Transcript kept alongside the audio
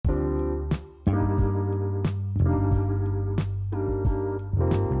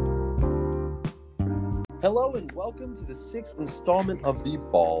Hello and welcome to the sixth installment of the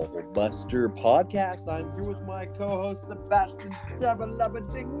Ball Buster podcast. I'm here with my co-host Sebastian Stabba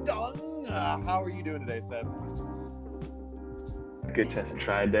Ding Dong. How are you doing today, Seb? Good test and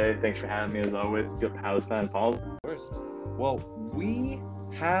try day. Thanks for having me as always. Good Palestine Paul. Well, we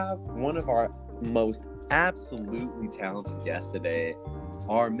have one of our most absolutely talented guests today,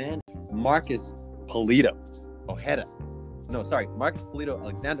 our man Marcus Polito Ojeda. Marcus Polito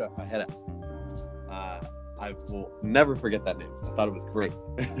Alexander Ojeda. I will never forget that name. I thought it was great.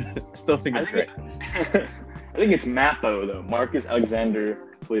 Still think it's great. I think it's Mapo though. Marcus Alexander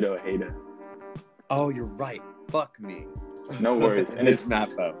Polito Ojeda. Oh, you're right. Fuck me. No worries. And it's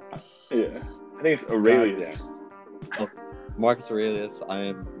Mapo. Yeah. I think it's Aurelius. Well, Marcus Aurelius, I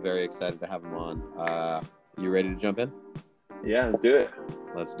am very excited to have him on. You ready to jump in? Yeah, let's do it.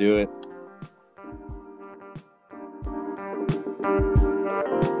 Let's do it.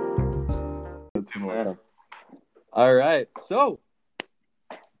 All right. So,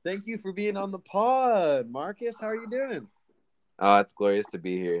 thank you for being on the pod. Marcus, how are you doing? Oh, it's glorious to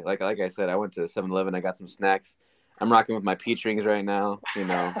be here. Like I said, I went to 7-Eleven. I got some snacks. I'm rocking with my peach rings right now. You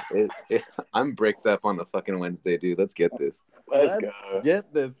know, I'm bricked up on the fucking Wednesday, dude. Let's get this. Let's go.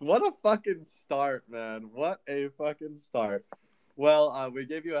 Get this. What a fucking start, man. What a fucking start. Well, we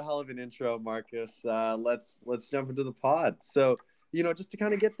gave you a hell of an intro, Marcus. Let's jump into the pod. So, just to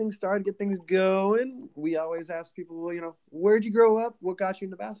kind of get things started, get things going, we always ask people, well, where'd you grow up? What got you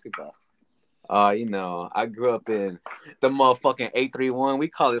into basketball? I grew up in the motherfucking 831. We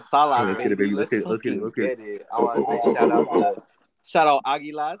call it Salah. Let's get it, baby. Let's get it. I want to say shout out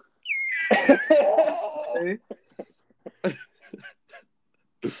Aguilas.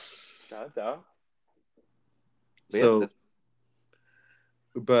 Shout out. So,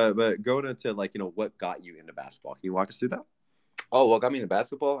 but going into what got you into basketball? Can you walk us through that? Oh, what got me into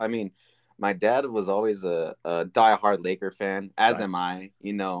basketball? I mean, my dad was always a diehard Laker fan, as am I.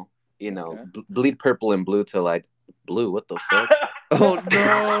 Okay. Bleed purple and blue till I blue. What the fuck? Oh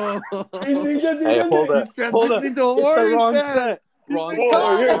no! Hey, hold up. It's the wrong set. What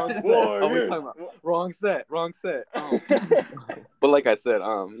are we talking about? Wrong set. But like I said,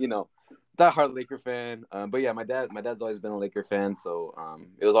 diehard Laker fan. But yeah, my dad's always been a Laker fan, so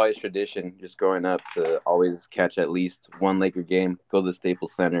it was always tradition just growing up to always catch at least one Laker game, go to the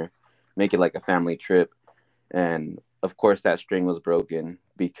Staples Center, make it like a family trip, and of course that string was broken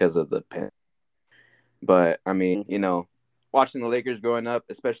because of the pandemic. But I mean, watching the Lakers growing up,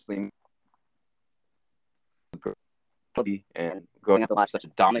 especially and growing up to watch such a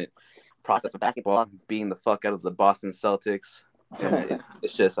dominant process of basketball, being the fuck out of the Boston Celtics. And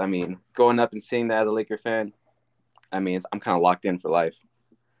it's just, I mean, growing up and seeing that as a Laker fan, I mean, I'm kind of locked in for life.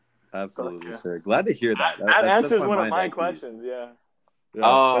 Absolutely, sir. Glad to hear that. That answers one of my questions, yeah.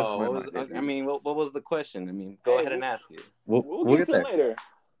 What was the question? I mean, go ahead and ask it. We'll get there later.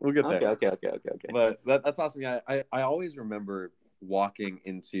 We'll get there. Okay. But that's awesome. Yeah, I always remember walking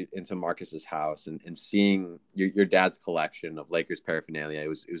into Marcus's house and seeing your dad's collection of Lakers paraphernalia. It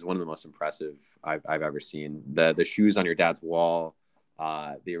was one of the most impressive I've ever seen. The shoes on your dad's wall,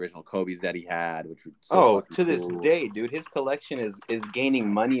 the original Kobe's that he had, which was to this day, dude, his collection is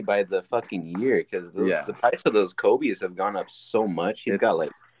gaining money by the fucking year because the price of those Kobe's have gone up so much.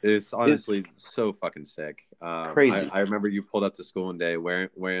 It's honestly so fucking sick. Crazy. I remember you pulled up to school one day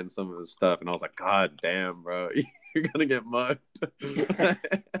wearing some of his stuff, and I was like, God damn, bro, you're gonna get mugged.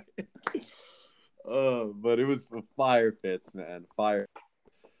 But it was fire pits, man. Fire.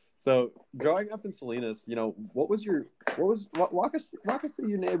 So growing up in Salinas, walk us through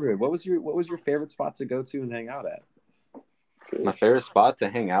your neighborhood. What was your favorite spot to go to and hang out at? My favorite spot to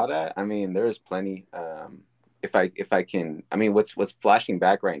hang out at? I mean, there's plenty. If I can, I mean, what's flashing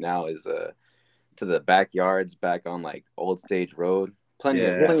back right now is to the backyards back on like Old Stage Road. Plenty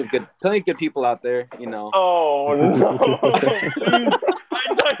of good people out there, Oh no!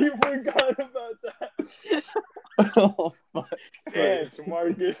 I thought you forgot about that. Oh fuck! Dance,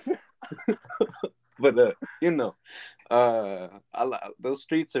 Marcus. But those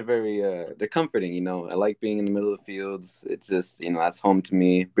streets are very they're comforting. I like being in the middle of the fields. It's just that's home to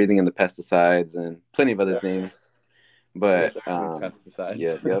me. Breathing in the pesticides and plenty of other things. But pesticides.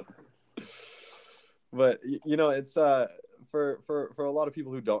 Yeah. Yep. But it's for a lot of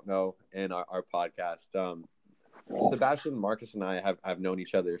people who don't know in our podcast, Sebastian, Marcus, and I have known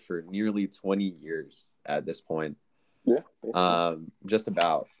each other for nearly 20 years at this point. Yeah. Just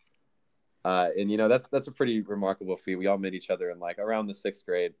about. And that's a pretty remarkable feat. We all met each other in like around the 6th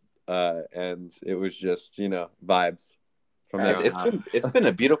grade, and it was just vibes from that. It's been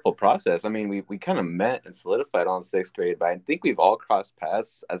a beautiful process. I mean, we kind of met and solidified on 6th grade, but I think we've all crossed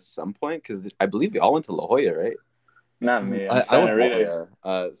paths at some point because I believe we all went to La Jolla, right? Not me. I went to La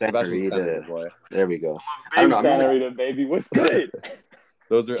Jolla. Sebastian was Santa Rita boy. There we go. I don't know. Santa Rita, baby. What's good?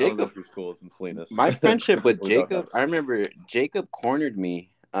 Those are elementary schools in Salinas. My friendship with Jacob, I remember Jacob cornered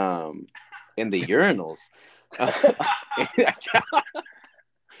me in the urinals.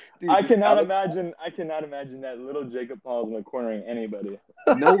 Dude, I cannot imagine that little Jacob Paulsma cornering anybody.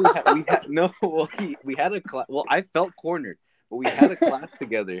 No, we had no. Well, we had a class. Well, I felt cornered, but we had a class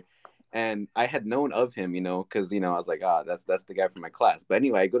together, and I had known of him, because I was like, that's the guy from my class. But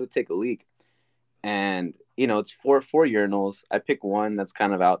anyway, I go to take a leak, and it's four urinals. I pick one that's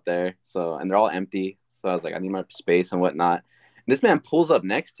kind of out there, and they're all empty. So I was like, I need my space and whatnot. And this man pulls up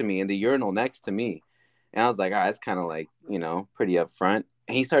next to me in the urinal next to me, and I was like, that's kind of like pretty upfront.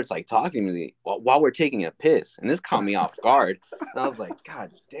 And he starts like talking to me while we're taking a piss, and this caught me off guard. And I was like,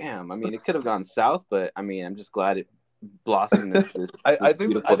 God damn! I mean, it could have gone south, but I mean, I'm just glad it blossomed this I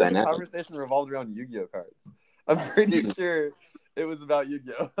think the conversation revolved around Yu-Gi-Oh cards. I'm pretty sure it was about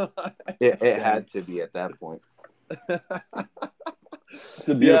Yu-Gi-Oh. it had to be at that point. I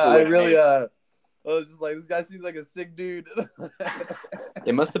really I was just like, this guy seems like a sick dude.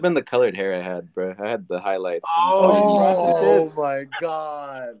 It must have been the colored hair I had, bro. I had the highlights. Oh my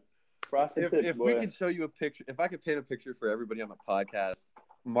God. If we could show you a picture, if I could paint a picture for everybody on the podcast,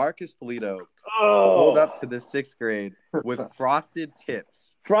 Marcus Polito pulled up to the 6th grade with frosted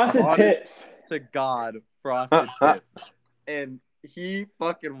tips. Frosted tips. To God, frosted tips. And he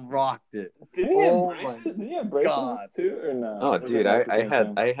fucking rocked it. Did he have braces too, or no? Oh, dude,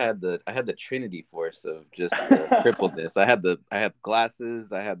 I had the Trinity force of just tripleness. I had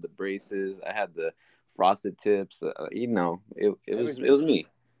glasses, I had the braces, I had the frosted tips. It was me.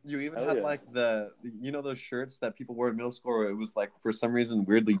 You even had like those shirts that people wore in middle school where it was like for some reason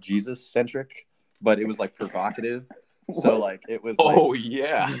weirdly Jesus centric, but it was like provocative. So like it was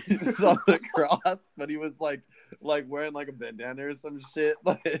Jesus on the cross, but he was like wearing like a bandana or some shit.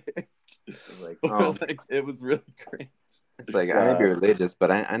 It was really cringe. It's like I may be religious, but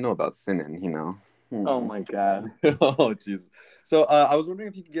I know about sinning, Oh my God. Oh jeez. So I was wondering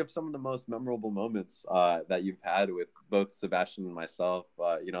if you could give some of the most memorable moments that you've had with both Sebastian and myself.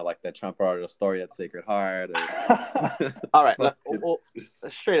 Like that Champurrado story at Sacred Heart. All right. Well,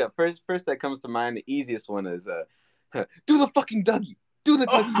 straight up, first that comes to mind. The easiest one is do the fucking Dougie. Do the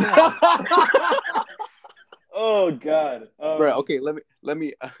Dougie now. Oh God. Bro, okay. Let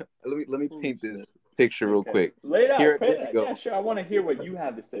me paint this picture real quick. Lay it out. Yeah, sure. I want to hear what you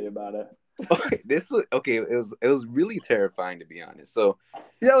have to say about it. Okay, it was really terrifying, to be honest. So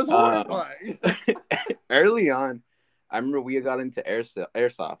yeah, it was horrifying. Early on, I remember we got into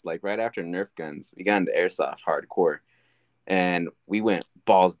airsoft, like right after Nerf guns. We got into airsoft hardcore, and we went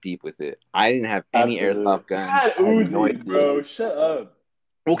balls deep with it. I didn't have any airsoft guns. I had Uzi, bro. Shut up.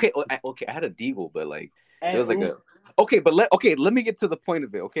 Okay. I had a Deagle, but like it was like let me get to the point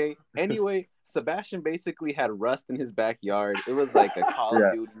of it. Okay. Anyway, Sebastian basically had rust in his backyard. It was like a Call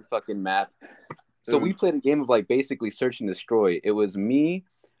of Duty fucking map. So we played a game of like basically search and destroy. It was me.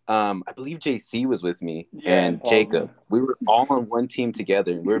 I believe JC was with me and Jacob. We were all on one team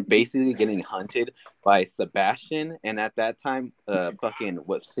together. We were basically getting hunted by Sebastian, and at that time, fucking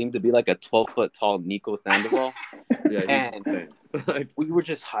what seemed to be like a 12-foot tall Nico Sandoval. Yeah, he's insane. We were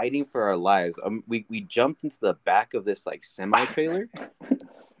just hiding for our lives. We jumped into the back of this like semi trailer.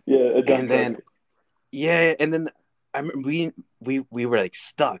 And then I remember we were like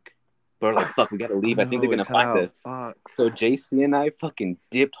stuck. But we're like, fuck, we gotta leave. I think they're gonna find us. Fuck. So JC and I fucking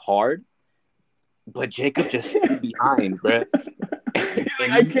dipped hard, but Jacob just stayed behind, bro. He's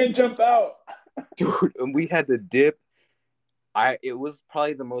like, I can't jump out, dude. And we had to dip. It was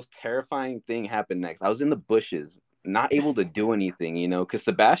probably the most terrifying thing happened next. I was in the bushes, not able to do anything, because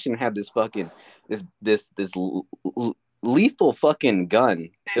Sebastian had this fucking this lethal fucking gun.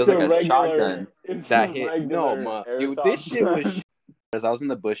 It was like a shotgun that hit. No, dude, this shit was. I was in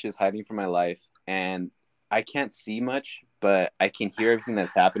the bushes hiding for my life, and I can't see much, but I can hear everything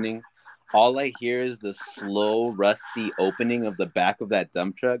that's happening. All I hear is the slow, rusty opening of the back of that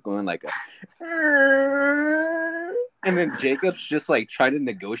dump truck going like a... And then Jacob's just like trying to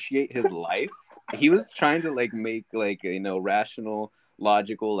negotiate his life. He was trying to like make like, rational,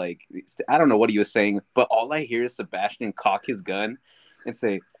 logical, like, I don't know what he was saying, but all I hear is Sebastian cock his gun and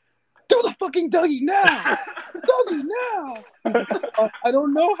say, do the fucking Dougie now! Dougie now! Like, I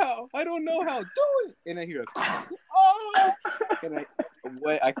don't know how. Do it! And I hear oh! And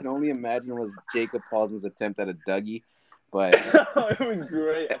what I can only imagine was Jacob Paulsman's attempt at a Dougie, but it was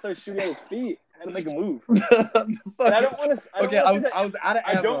great. I started shooting at his feet. had to make a move. And I don't want to. Okay, I was out of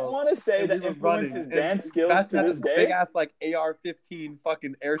ammo. I don't want to say that influenced his dance skills to this day. Big ass like AR-15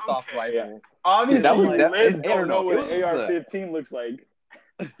 fucking airsoft rifle. Yeah. Obviously, Dude, Liv don't know what an AR-15 looks like.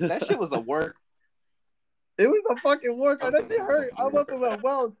 That shit was a work. It was a fucking workout. That shit hurt. I'm up in my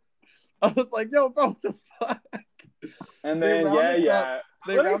welts. I was like, yo, bro, what the fuck? And then, Let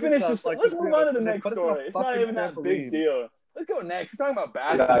me finish this. Like, let's move on to the next story. It's not even that big deal. Let's go next. We're talking about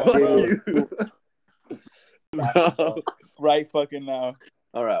basketball, bro. Right fucking now.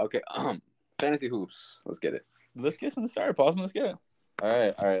 All right, okay. Fantasy hoops. Let's get it. Let's get some starter, Paul. Let's get it.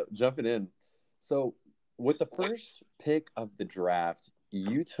 All right. Jumping in. So, with the first pick of the draft,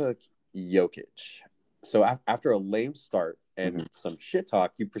 you took Jokic. So, after a lame start and some shit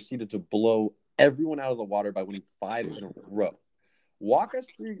talk, you proceeded to blow everyone out of the water by winning 5 in a row. Walk us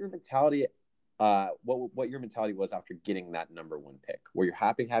through your mentality. What your mentality was after getting that number 1 pick. Were you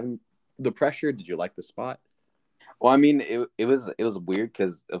happy having the pressure? Did you like the spot? Well, I mean, it was weird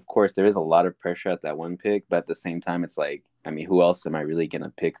because, of course, there is a lot of pressure at that 1 pick, but at the same time, it's like, I mean, who else am I really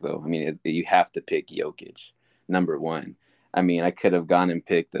gonna pick though? I mean, you have to pick Jokic, number 1. I mean, I could have gone and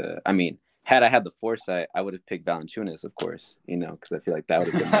picked. Had I had the foresight, I would have picked Valanciunas, of course, because I feel like that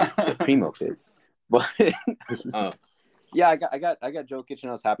would have been the primo pick. But yeah, I got Jokic, and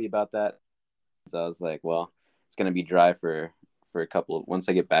I was happy about that. So I was like, well, it's gonna be dry for a couple of once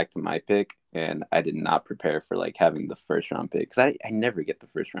I get back to my pick, and I did not prepare for like having the first round pick because I never get the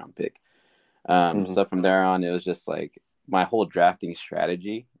first round pick. So from there on, it was just like my whole drafting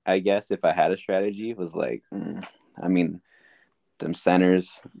strategy. I guess if I had a strategy, was like, I mean, them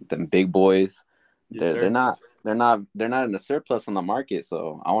centers, them big boys, they're not in a surplus on the market.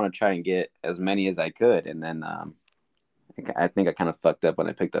 So I want to try and get as many as I could, and then I think I kind of fucked up when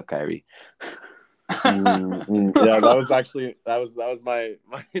I picked up Kyrie. Yeah, that was my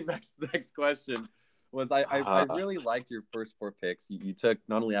next question. I really liked your first 4 picks. You took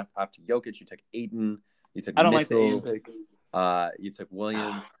not only after Jokic, you took Ayton, you took Mitchell, like the Ayton pick. You took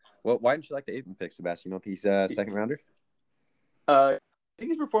Williams. Why didn't you like the Ayton pick, Sebastian? You know if he's a second rounder? I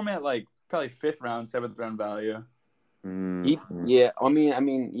think he's performing at like probably 5th round, 7th round value. Yeah, I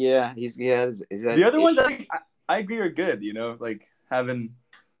mean, yeah, he has the other ones. I agree are good. Like having.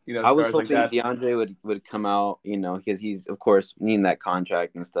 I was hoping like DeAndre would come out, because he's of course needing that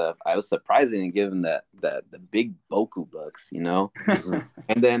contract and stuff. I was surprising and given that the big Boku bucks, And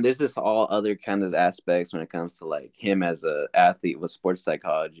then there's just all other kind of aspects when it comes to like him as a athlete with sports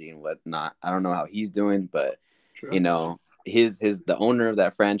psychology and whatnot. I don't know how he's doing, but True. The owner of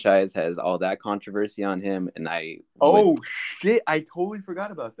that franchise has all that controversy on him, and shit, I totally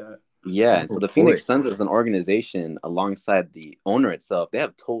forgot about that. Yeah, and so the Phoenix Suns as an organization, alongside the owner itself, they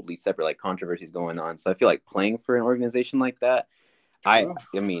have totally separate like controversies going on. So I feel like playing for an organization like that, I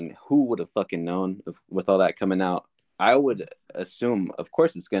mean, who would have fucking known with all that coming out? I would assume, of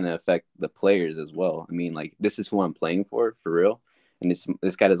course, it's going to affect the players as well. I mean, like this is who I'm playing for real, and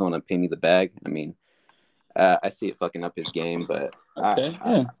this guy doesn't want to pay me the bag. I mean, I see it fucking up his game, but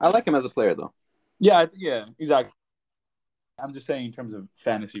I like him as a player though. Yeah, exactly. I'm just saying in terms of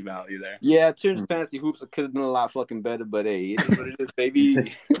fantasy value there. Yeah, in terms of fantasy hoops, it could have done a lot fucking better, but hey, it is what it is,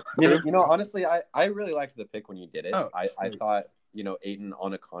 baby. Honestly, I really liked the pick when you did it. I thought, Ayton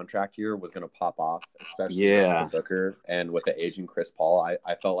on a contract here was going to pop off, especially with Booker and with the aging Chris Paul.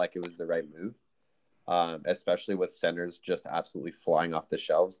 I felt like it was the right move, especially with centers just absolutely flying off the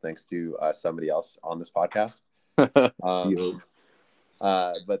shelves thanks to somebody else on this podcast.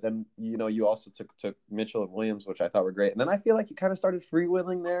 But then, you also took Mitchell and Williams, which I thought were great. And then I feel like you kind of started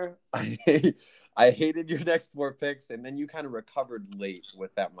freewheeling there. I hated your next 4 picks, and then you kind of recovered late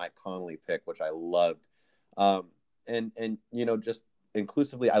with that Mike Conley pick, which I loved. And just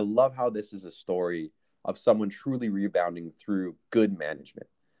inclusively, I love how this is a story of someone truly rebounding through good management.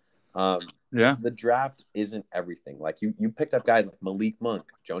 The draft isn't everything. Like you picked up guys like Malik Monk,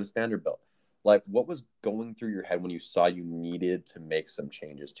 Jonas Vanderbilt. Like, what was going through your head when you saw you needed to make some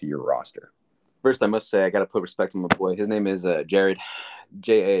changes to your roster? First, I must say I got to put respect on my boy. His name is Jared,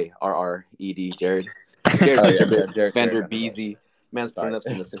 Jarred, Jared. Jared Vander Beezy. Man's putting up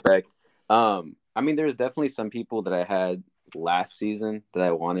some respect. I mean, there's definitely some people that I had last season that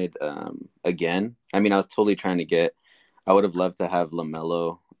I wanted again. I mean, I was totally trying to get. I would have loved to have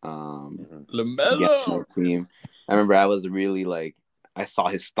LaMelo. LaMelo team. I remember I was really like. I saw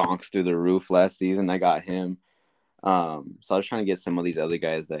his stonks through the roof last season. I got him. So I was trying to get some of these other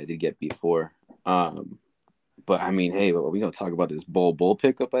guys that I did get before. But I mean, hey, we're going to talk about this bull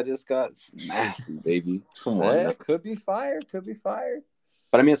pickup I just got. It's nasty, baby. Come on. That could be fire.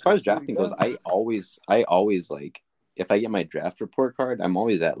 But I mean, as far as drafting goes, I always like, if I get my draft report card, I'm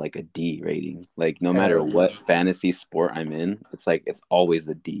always at like a D rating. Like no matter what fantasy sport I'm in, it's always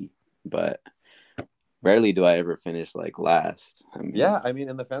a D. But rarely do I ever finish like last. I mean,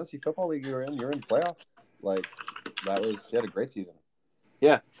 in the fantasy football league you're in playoffs. Like you had a great season.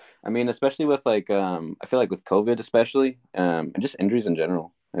 Yeah, I mean, especially with I feel like with COVID, especially, and just injuries in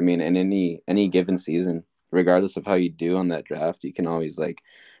general. I mean, in any given season, regardless of how you do on that draft, you can always like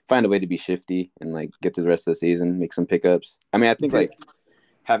find a way to be shifty and like get to the rest of the season, make some pickups. I mean, I think like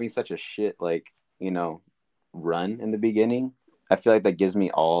having such a shit run in the beginning, I feel like that gives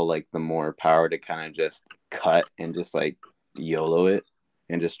me all like the more power to kind of just cut and just like YOLO it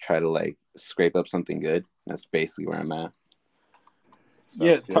and just try to like scrape up something good. That's basically where I'm at.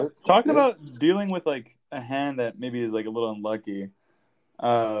 Talking about dealing with like a hand that maybe is like a little unlucky.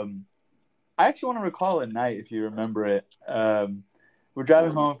 I actually want to recall a night, if you remember it. We're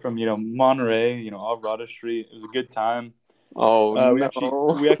driving home from Monterey, Alvarado Street. It was a good time. We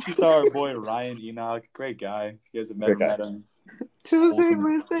actually saw our boy Ryan Enoch, great guy. If you guys have never met him. Tuesday,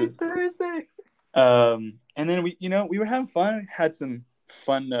 Wednesday, Thursday. And then we were having fun. Had some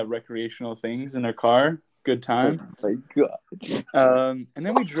fun recreational things in our car. Good time. Oh my god. And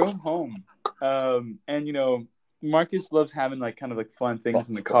then we drove home. And Marcus loves having like kind of like fun things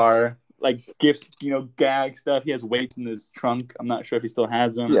in the car, like gifts, gag stuff. He has weights in his trunk. I'm not sure if he still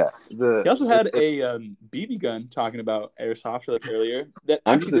has them. Yeah. He also had a BB gun. Talking about airsoft earlier. That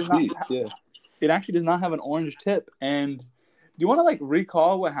actually does not. It actually does not have an orange tip. And do you want to like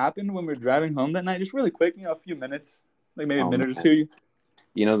recall what happened when we were driving home that night? Just really quick, a few minutes, like maybe a minute or two.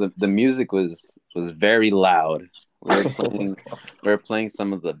 The music was very loud. We were playing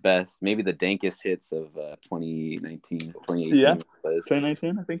some of the best, maybe the dankest hits of 2019, 2018. Yeah,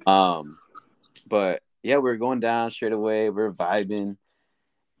 2019, I think. But yeah, we were going down straight away. We were vibing,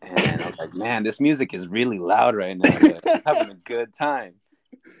 and I was like, man, this music is really loud right now. Like, having a good time.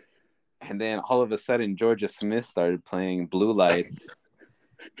 And then all of a sudden, Georgia Smith started playing Blue Lights.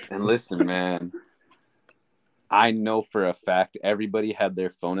 And listen, man, I know for a fact everybody had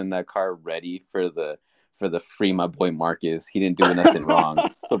their phone in that car ready for the free my boy Marcus. He didn't do nothing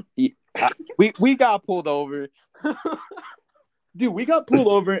wrong. So we got pulled over. Dude, we got pulled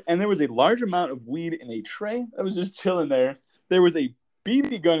over, and there was a large amount of weed in a tray that was just chilling there. There was a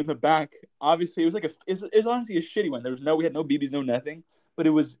BB gun in the back. Obviously, it was like it's honestly a shitty one. We had no BBs, no nothing, but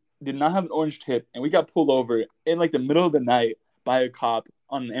did not have an orange tip, and we got pulled over in like the middle of the night by a cop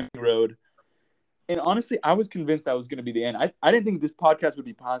on an empty road. And honestly, I was convinced that was going to be the end. I didn't think this podcast would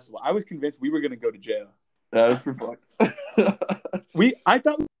be possible. I was convinced we were going to go to jail. That was for fucked. I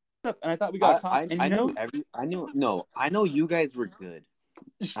thought we got caught. I know you guys were good.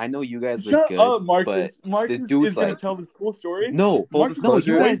 I know you guys were Shut good. up, Marcus. But Marcus the is going to tell this cool story. No,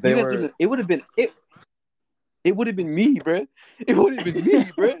 you guys it would have been it. It would have been me, bro. It would have been me,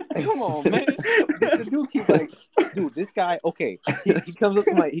 bro. Come on, man. The dude keeps like, dude, this guy. Okay, he comes up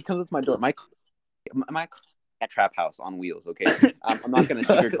to my door. My trap house on wheels. Okay, I'm not gonna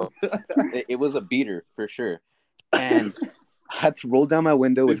sugarcoat. It was a beater for sure, and I had to roll down my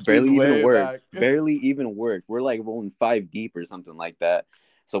window, which barely even worked. Barely even worked. We're like rolling 5 deep or something like that.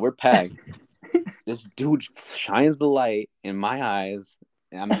 So we're packed. This dude shines the light in my eyes,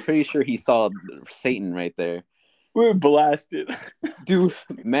 and I'm pretty sure he saw Satan right there. We were blasted. Dude,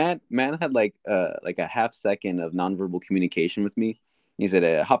 man had like a half second of nonverbal communication with me. He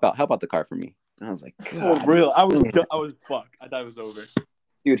said, "Hop out the car for me." And I was like, God. For real, I was fucked. I thought it was over.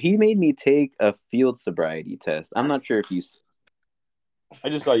 Dude, he made me take a field sobriety test. I'm not sure if you. I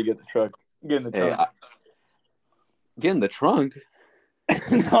just saw you get the truck. Get in the trunk. Get in the trunk.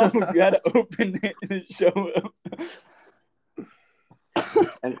 No, you had to open it and show him.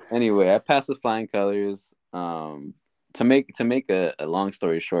 And anyway, I passed with flying colors. To make a long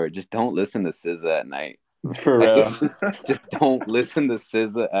story short, just don't listen to SZA at night. For real. Just don't listen to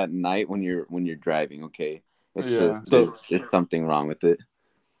SZA at night when you're driving. Okay, it's something wrong with it.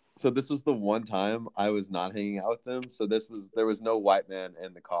 So this was the one time I was not hanging out with them. So there was no white man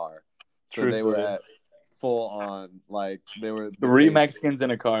in the car. So they were at full on, like they were 3 Mexicans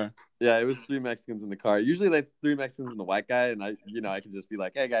in a car. Yeah, it was 3 Mexicans in the car. Usually like 3 Mexicans and the white guy, and I can just be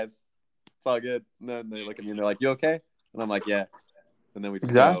like, "Hey guys, it's all good." And then they look at me and they're like, "You okay?" And I'm like, "Yeah." And then we just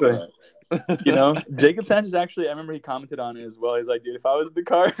exactly. Jacob Sanchez actually, I remember he commented on it as well. He's like, "Dude, if I was in the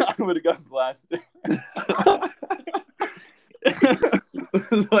car, I would have got blasted."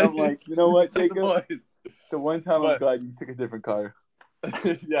 I'm like, you know what, Jacob? The one time I'm glad you took a different car.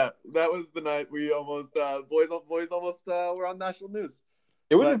 Yeah, that was the night we almost boys almost were on national news.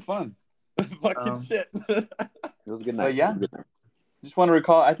 It would have been fun. Fucking shit. It was a good night. Yeah. just want to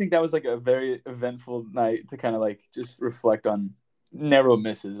recall. I think that was like a very eventful night to kind of like just reflect on narrow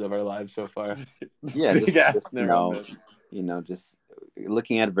misses of our lives so far. Yeah, just narrow miss. Just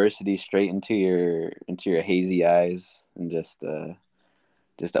looking adversity straight into your hazy eyes and just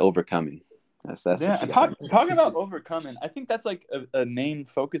overcoming. That's yeah. And talking about overcoming, I think that's like a main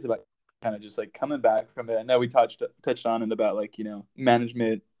focus about kind of just like coming back from it. I know we touched on it about like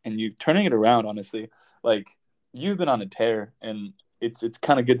management and you turning it around. Honestly, like you've been on a tear, and it's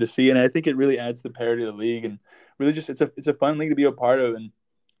kind of good to see. And I think it really adds to the parity of the league, and really just it's a fun league to be a part of. And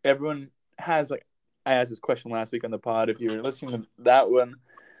everyone has like I asked this question last week on the pod. If you were listening to that one,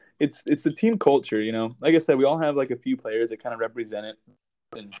 it's the team culture. Like I said, we all have like a few players that kind of represent it.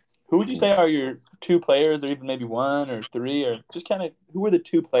 And who would you say are your two players, or even maybe one or three, or just kind of who are the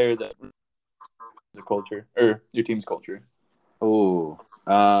two players that the culture or your team's culture? Oh,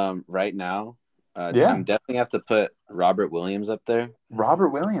 right now, I'm definitely have to put Robert Williams up there. Robert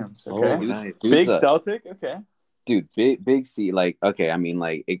Williams, okay, nice. Big Celtic, okay. Dude, big C. Like, okay, I mean,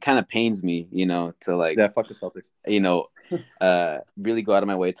 like, it kind of pains me, to like, fuck the Celtics, really go out of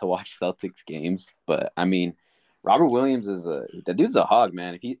my way to watch Celtics games. But I mean, Robert Williams that dude's a hog,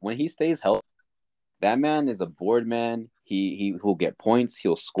 man. When he stays healthy, that man is a board man. He will get points.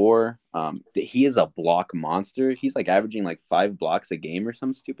 He'll score. He is a block monster. He's like averaging like 5 blocks a game or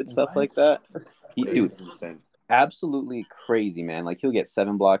some stupid stuff like that. Dude, absolutely crazy, man. Like he'll get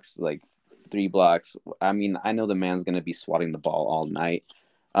 7 blocks, like 3 blocks. I mean, I know the man's gonna be swatting the ball all night.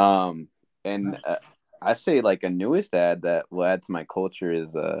 I say like a newest ad that will add to my culture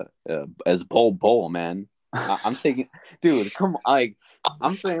is Bol, man. I'm thinking, dude, come on, like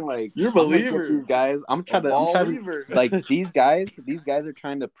I'm saying, like you're a believer. These guys, I'm trying to like these guys are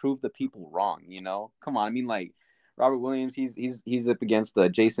trying to prove the people wrong. Come on, I mean, like Robert Williams, he's up against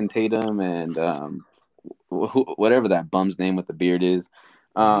Jason Tatum and whatever that bum's name with the beard is.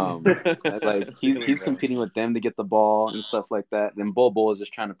 Like he's competing with them to get the ball and stuff like that. Then Bol is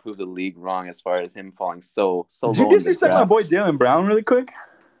just trying to prove the league wrong as far as him falling so low. Did you disrespect my boy Jaylen Brown really quick?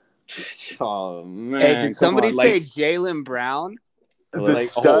 Oh man! Hey, did somebody say Jaylen Brown? The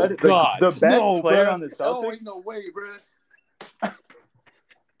stud, the best player on the Celtics? No way, bro.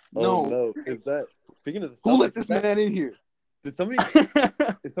 No. Is that speaking of the Celtics? Who let this man in here? Did somebody?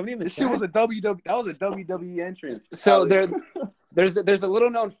 Is somebody in the This shit was a WWE. That was a WWE entrance. So there's a little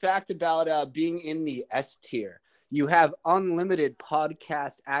known fact about being in the S tier. You have unlimited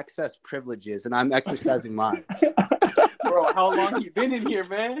podcast access privileges, and I'm exercising mine. Bro, how long you been in here,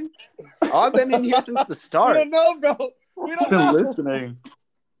 man? Oh, I've been in here since the start. We don't know, bro. We don't know. Listening.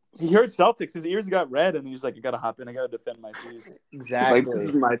 He heard Celtics. His ears got red, and he's like, "I gotta hop in. I gotta defend my C's." Exactly.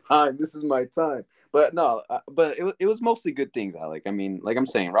 Like, this is my time. But no, but it was mostly good things, Alec. I mean, like I'm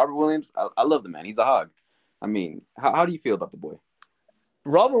saying, Robert Williams, I love the man. He's a hog. I mean, how do you feel about the boy?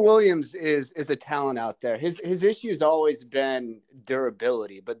 Robert Williams is a talent out there. His issue has always been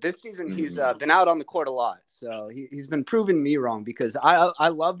durability, but this season he's been out on the court a lot. So he's been proving me wrong because I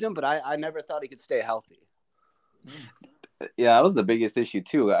loved him, but I never thought he could stay healthy. Yeah, that was the biggest issue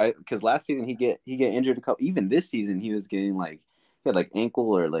too. Because last season he get injured a couple. Even this season he was getting like he had like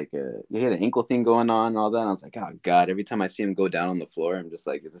ankle or like he had an ankle thing going on and all that. And I was like, oh God! Every time I see him go down on the floor, I'm just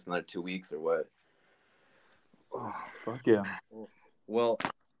like, is this another 2 weeks or what? Oh, fuck yeah. Well,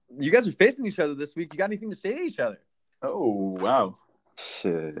 you guys are facing each other this week. You got anything to say to each other? Oh, wow.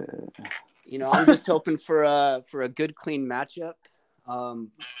 Shit. I'm just hoping for a good, clean matchup.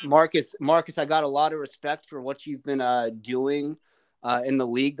 Marcus, I got a lot of respect for what you've been doing in the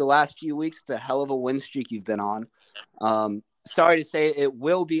league the last few weeks. It's a hell of a win streak you've been on. Sorry to say it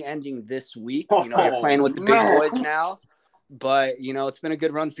will be ending this week. You're playing with the big boys now, but it's been a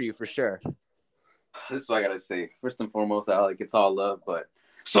good run for you for sure. This is what I gotta say. First and foremost, Alec, it's all love, but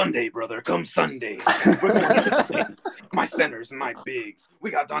Sunday, brother, come Sunday. My centers and my bigs. We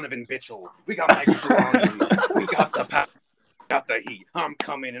got Donovan Mitchell. We got Mike Conley. We got the pass. Got the heat. I'm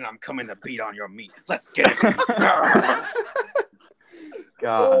coming to beat on your meat. Let's get it.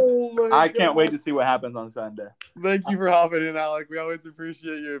 God, I can't wait to see what happens on Sunday. Thank you for hopping in, Alec. We always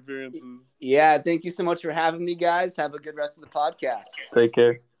appreciate your appearances. Yeah, thank you so much for having me, guys. Have a good rest of the podcast. Take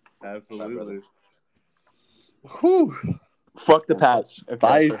care. Absolutely. Whew. Fuck the Pats.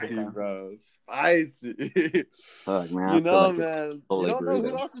 Okay, spicy, bro. Spicy. Fuck, man. Man. You don't know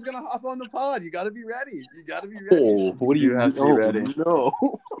who else is going to hop on the pod. You got to be ready. Oh, what do you have to be ready? No.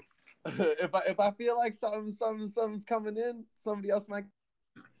 if I feel like something's coming in, somebody else might.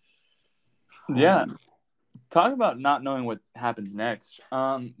 Yeah. Talk about not knowing what happens next.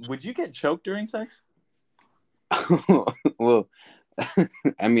 Would you get choked during sex? Well,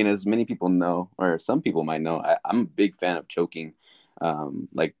 I mean, as many people know, or some people might know, I'm a big fan of choking.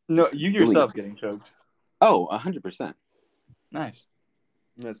 like No, you yourself getting choked. Oh, 100%. Nice.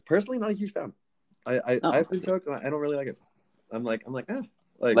 Yes, personally, not a huge fan. I've been choked and I don't really like it. I'm like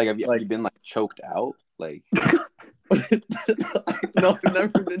have you been like choked out? Like no, I've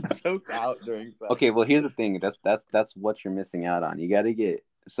never been choked out during sex. Okay, well here's the thing. That's what you're missing out on. You gotta get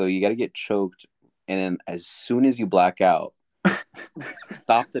choked, and then as soon as you black out,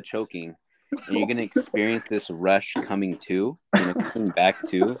 stop the choking, and you're gonna experience this rush coming back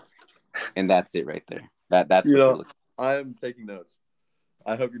to, and that's it right there. That's what you're looking for. I am taking notes.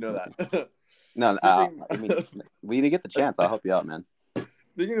 I hope you know that. No, we need to get the chance. I'll help you out, man.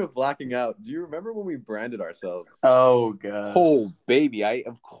 Speaking of blacking out, do you remember when we branded ourselves? Oh god. Oh baby,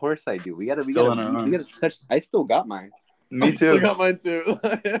 of course I do. We gotta touch. I still got mine. Me too. I still got mine too.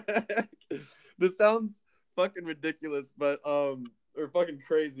 This sounds fucking ridiculous, but or fucking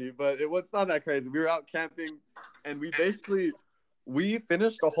crazy, but it's not that crazy. We were out camping, and we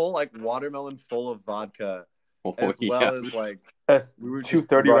finished a whole like watermelon full of vodka, as well as like we were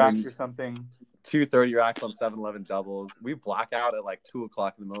 230 racks or something. 230 racks on 7-Eleven doubles. We black out at like 2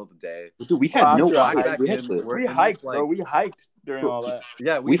 o'clock in the middle of the day. Dude, we had no ice. We hiked, bro. We hiked during all that.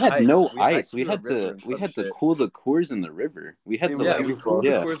 Yeah, we had no ice. We had to cool the Coors in the river. We had to we cooled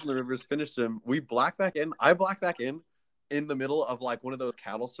the Coors in the rivers, finished them. We blacked back in. I blacked back in the middle of like one of those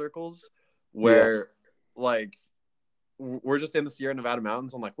cattle circles where like we're just in the Sierra Nevada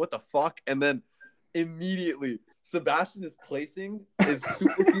mountains. I'm like, what the fuck? And then immediately Sebastian is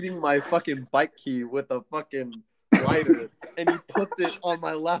superheating my fucking bike key with a fucking lighter, and he puts it on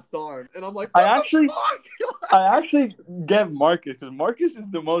my left arm, and I'm like, I actually get Marcus because Marcus is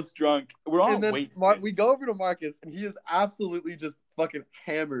the most drunk. We're on weight. We go over to Marcus, and he is absolutely just fucking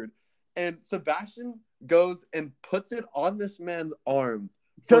hammered. And Sebastian goes and puts it on this man's arm.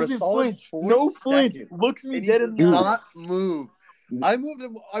 Doesn't flinch. No flinch. Looks me dead in the eye. Not move. I moved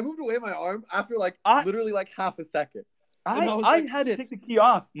away my arm after literally half a second. I had to take the key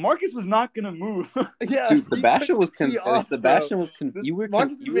off. Marcus was not gonna move. Yeah, dude, Sebastian was you were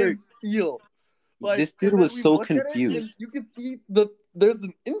Marcus is made of steel. This dude was so confused. You could see there's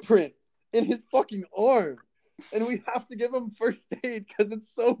an imprint in his fucking arm, and we have to give him first aid because it's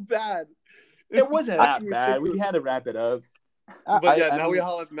so bad. It wasn't that bad. We had to wrap it up. But now we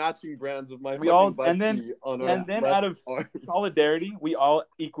all have matching brands of my fucking bike key on our and then out of solidarity, we all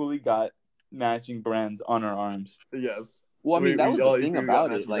equally got matching brands on our arms. Yes. Well, I mean, that was the thing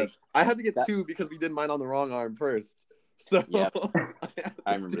about it. Like, I had to get two because we did mine on the wrong arm first. So yeah,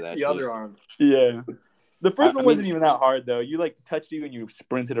 I remember that. The other arm. Yeah. The first one wasn't even that hard though. You touched you and you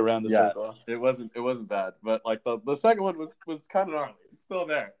sprinted around the circle. It wasn't bad, but the second one was kind of gnarly. It's still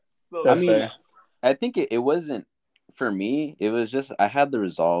there. I think it wasn't. For me, it was just I had the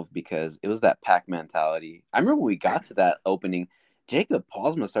resolve because it was that pack mentality. I remember when we got to that opening, Jacob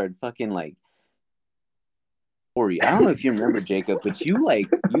Paulsma started fucking I don't know if you remember, Jacob, but you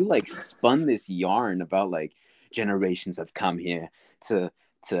spun this yarn about generations have come here to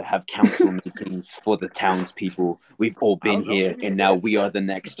have council meetings for the townspeople. We've all been here, and now we are the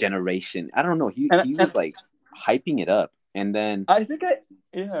next generation. I don't know. He was hyping it up, and then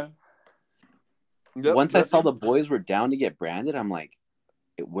once I saw the boys were down to get branded, I'm like,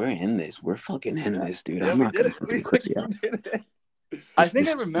 we're in this. We're fucking in this, dude. Yeah, I'm not gonna did it. I think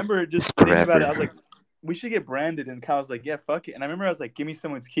I remember just thinking about it. I was like, we should get branded. And Kyle was like, yeah, fuck it. And I remember I was like, give me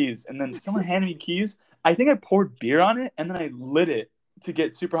someone's keys. And then someone handed me keys. I think I poured beer on it, and then I lit it to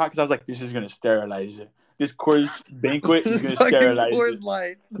get super hot because I was like, this is going to sterilize it. This Coors Banquet is going to sterilize Coors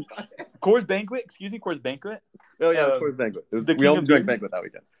Light. Coors Banquet? Excuse me, Coors Banquet? Oh, yeah, it was Coors Banquet. We only drank Banquet that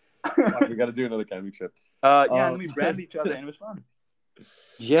weekend. We got to do another camping trip. And then we branded each other, and it was fun.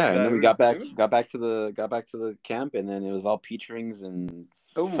 Yeah, and then we got back to the camp, and then it was all peach rings and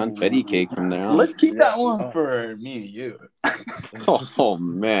funfetti cake from there on. Let's keep that one for me and you. Oh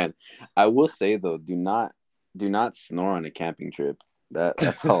man, I will say though, do not snore on a camping trip.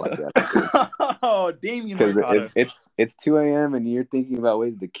 That's all I got. Oh, Damien, because it's 2 a.m. and you're thinking about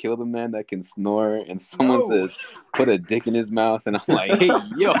ways to kill the man that can snore, and someone says put a dick in his mouth, and I'm like, hey,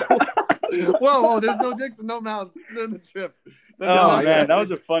 yo. Whoa, there's no dicks and no mouths in the trip. That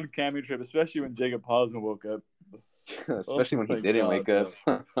was a fun camping trip, especially when Jacob Paulsman woke up. Especially when he didn't wake up.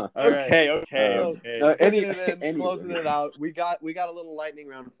 Okay. Closing it out. We got a little lightning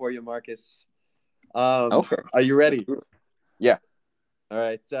round for you, Marcus. Okay. Are you ready? Yeah. All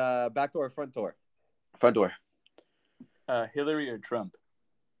right. Back door or front door? Front door. Hillary or Trump?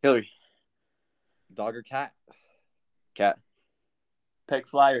 Hillary. Dog or cat? Cat. Pec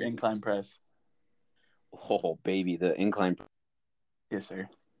fly or incline press? Oh, baby, the incline. Yes, sir.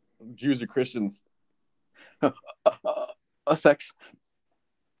 Jews or Christians? Sex.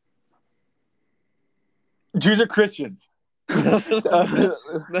 Jews or Christians?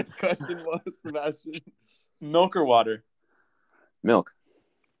 Next question was, Sebastian. Milk or water? Milk.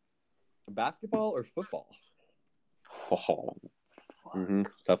 Basketball or football? Oh,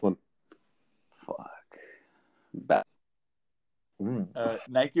 Tough one. Fuck.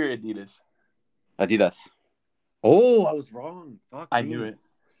 Nike or Adidas? Adidas. Oh, I was wrong. Fuck I me. knew it.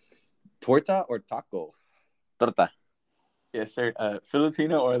 Torta or taco? Torta. Yes, sir.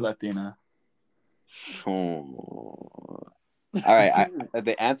 Filipino or Latina? All right.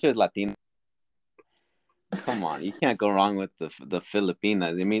 The answer is Latino. Come on, you can't go wrong with the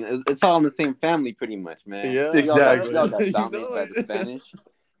Filipinas. I mean, it's all in the same family, pretty much, man. Yeah, exactly. Y'all got dominated by the Spanish.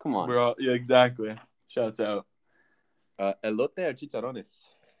 Come on, bro. Yeah, exactly. Shouts out. Elote or chicharrones?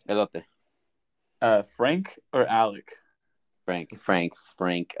 Elote. Frank or Alec? Frank.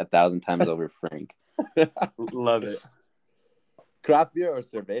 1,000 times over, Frank. Love it. Craft beer or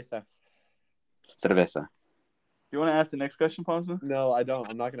cerveza? Cerveza. You want to ask the next question, Posma? No, I don't.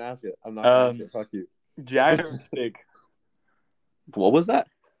 I'm not gonna ask it. I'm not gonna ask it. Fuck you. Jagger or Spig? What was that?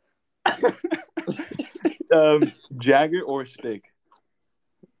 Jagger or Spig?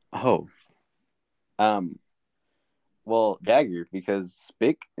 Oh. Well, Jagger, because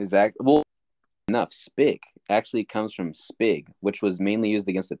Spig is Spig actually comes from Spig, which was mainly used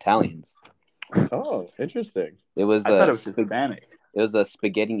against Italians. Oh, interesting. It was. I thought it was Hispanic. It was a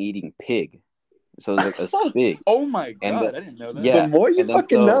spaghetti eating pig, so it was like a Spig. Oh my god, I didn't know that. Yeah, the more you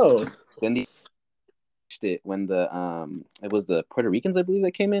fucking know. Then when it was the Puerto Ricans, I believe,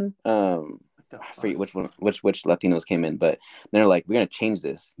 that came in. I forget which Latinos came in, but they're like, we're gonna change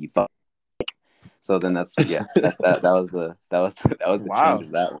this. You fuck. So then that was the Wow. change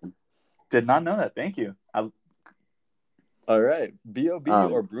of that one. Did not know that. Thank you. All right, B.O.B.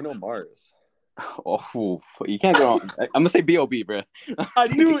 or Bruno Mars? Oh, you can't go wrong. I'm gonna say B.O.B., bro. I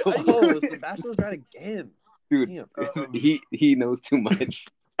knew it. Oh, Sebastian was right again. Dude, he knows too much.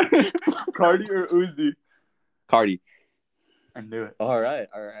 Cardi or Uzi? Cardi. I knew it. All right.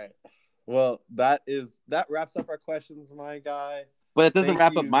 Well, that wraps up our questions, my guy. But it doesn't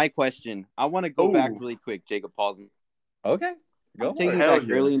wrap up my question. I want to go back really quick, Jacob Paulson. Okay. I'm taking it back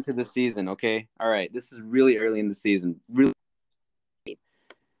early into the season, okay? All right. This is really early in the season. Really.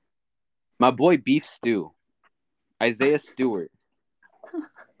 My boy Beef Stew, Isaiah Stewart.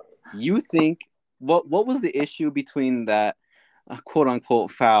 You think what was the issue between that quote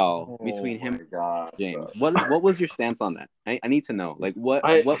unquote foul between him and James? What was your stance on that? I need to know. Like what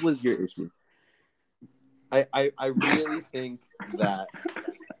was your issue? I really think that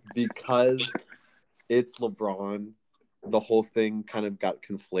because it's LeBron, the whole thing kind of got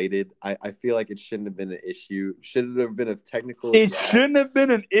conflated. I feel like it shouldn't have been an issue. Should it have been a technical? It shouldn't have been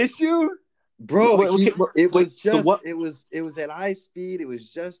an issue? Bro, it was at eye speed. It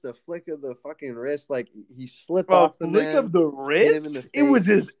was just a flick of the fucking wrist. Like he slipped off the flick of the wrist. It was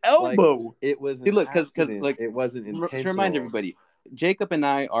his elbow. Like, it was because like it wasn't intentional. To remind everybody, Jacob and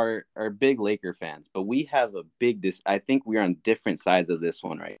I are big Laker fans, but we have I think we're on different sides of this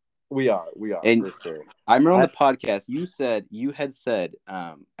one, right? We are and for sure. I remember on the podcast you had said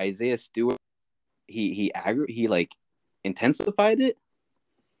Isaiah Stewart he like intensified it.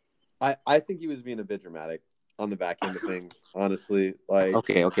 I think he was being a bit dramatic on the back end of things, honestly. Like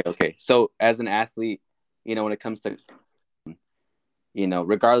okay. So as an athlete, when it comes to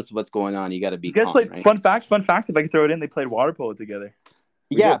regardless of what's going on, you got to be. You guys calm, played right? Fun fact. If I could throw it in, they played water polo together.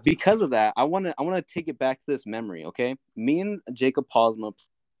 Yeah, because of that, I want to take it back to this memory. Okay, me and Jacob Posma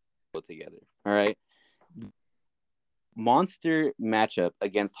played together. All right, monster matchup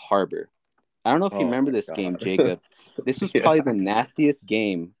against Harbor. I don't know if you remember this game, Jacob. This was probably the nastiest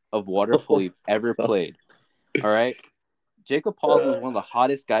game of water polo you've ever played. All right. Jacob Paulson was one of the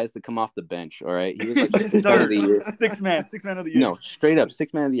hottest guys to come off the bench. All right. He was like sixth man of the year. Sixth man of the year. No, straight up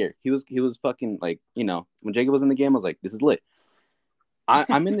sixth man of the year. He was fucking like, when Jacob was in the game, I was like, this is lit.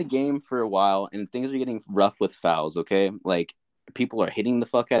 I'm in the game for a while and things are getting rough with fouls. Okay. Like people are hitting the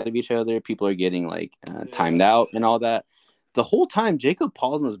fuck out of each other. People are getting like timed out and all that. The whole time Jacob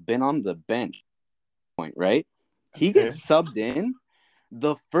Paulson has been on the bench point, right? He gets subbed in.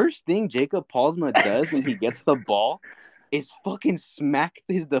 The first thing Jacob Paulsma does when he gets the ball is fucking smack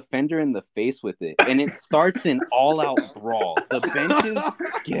his defender in the face with it. And it starts an all-out brawl. The benches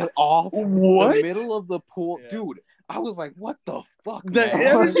get off the middle of the pool. Yeah. Dude, I was like, what the fuck? The man?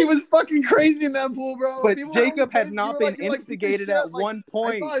 energy was fucking crazy in that pool, bro. But People Jacob had not been instigated at one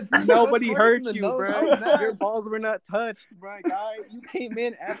point. Nobody hurt you, bro. Your balls were not touched, bro. Guy, you came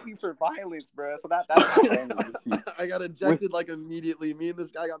in asking for violence, bro. So that's I got ejected like immediately. Me and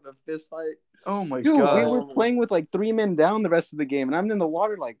this guy got in a fist fight. Oh my Dude, god. we were playing with like 3 men down the rest of the game, and I'm in the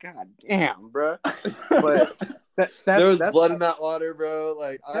water like, god damn, bro. But there was blood in that water, bro.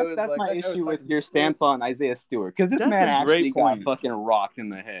 Like that's my issue with your stance on Isaiah Stewart, because this man actually got fucking rocked in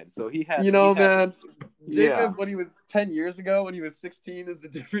the head. So he had, man. Jacob, when he was 10 years ago, when he was 16, is the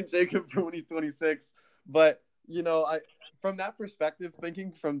different Jacob from when he's 26. But from that perspective,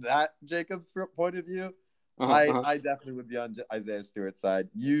 thinking from that Jacob's point of view, I definitely would be on Isaiah Stewart's side.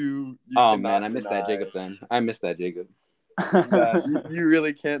 Oh man, I missed that Jacob then. I missed that Jacob. Yeah, you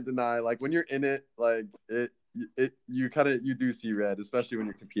really can't deny. Like when you're in it, like you do see red, especially when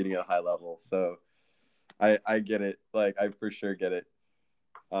you're competing at a high level. So I get it. Like I for sure get it.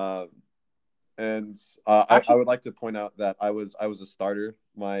 I would like to point out that I was a starter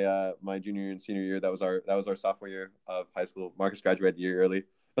my junior and senior year. That was our sophomore year of high school. Marcus graduated a year early.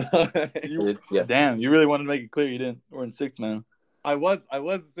 Yeah. Damn, you really wanted to make it clear you didn't. We're in 6th man. I was a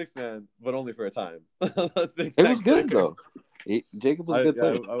 6th man, but only for a time. It was good though. Jacob was a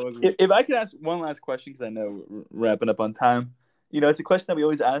good player. If I could ask one last question, because I know we're wrapping up on time. It's a question that we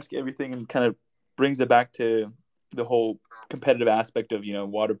always ask everything, and kind of brings it back to the whole competitive aspect of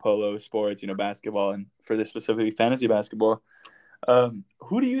water polo sports, basketball, and for this specifically fantasy basketball.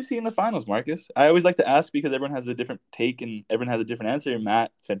 Who do you see in the finals, Marcus? I always like to ask because everyone has a different take and everyone has a different answer.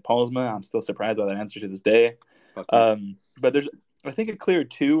 Matt said Palsma. I'm still surprised by that answer to this day. But there's, I think, a clear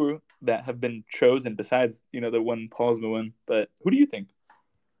 2 that have been chosen besides the one Palsma one. But who do you think?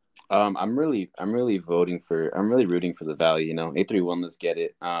 I'm really rooting for the Valley. 831. Let's get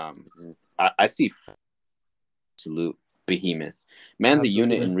it. I see absolute behemoth. Man's absolutely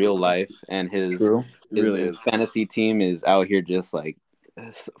a unit in real life, and his fantasy team is out here just like,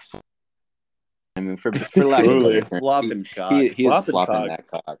 I mean, for lack of a flopping cock. He is flopping that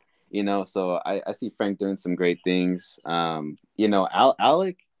cock. So I see Frank doing some great things.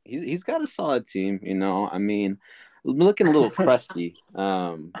 Alec, he's got a solid team. I mean, looking a little crusty.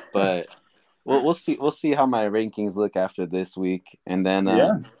 But we'll see how my rankings look after this week, and then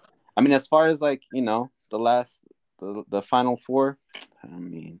I mean, as far as like the final 4, I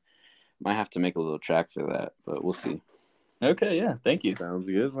mean, might have to make a little track for that, but we'll see. Okay, yeah, thank you. Sounds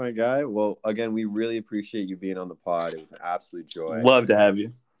good, my guy. Well, again, we really appreciate you being on the pod. It was an absolute joy. Love to have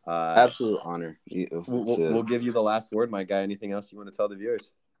you. Absolute honor. We'll give you the last word, my guy. Anything else you want to tell the viewers?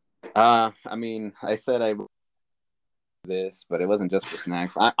 I mean, I said I this, but it wasn't just for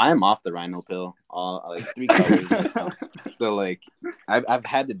snacks. I'm off the rhino pill, like 3 colors. So like, I've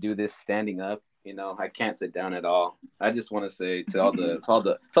had to do this standing up. I can't sit down at all. I just want to say to all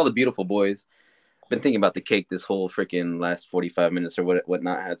the beautiful boys, been thinking about the cake this whole freaking last 45 minutes or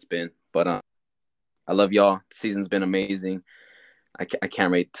whatnot has been. But I love y'all. The season's been amazing. I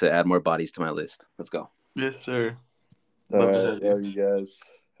can't wait to add more bodies to my list. Let's go. Yes, sir. All right, love you guys.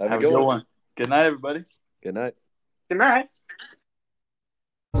 Have a good one. Good night, everybody. Good night. Good night.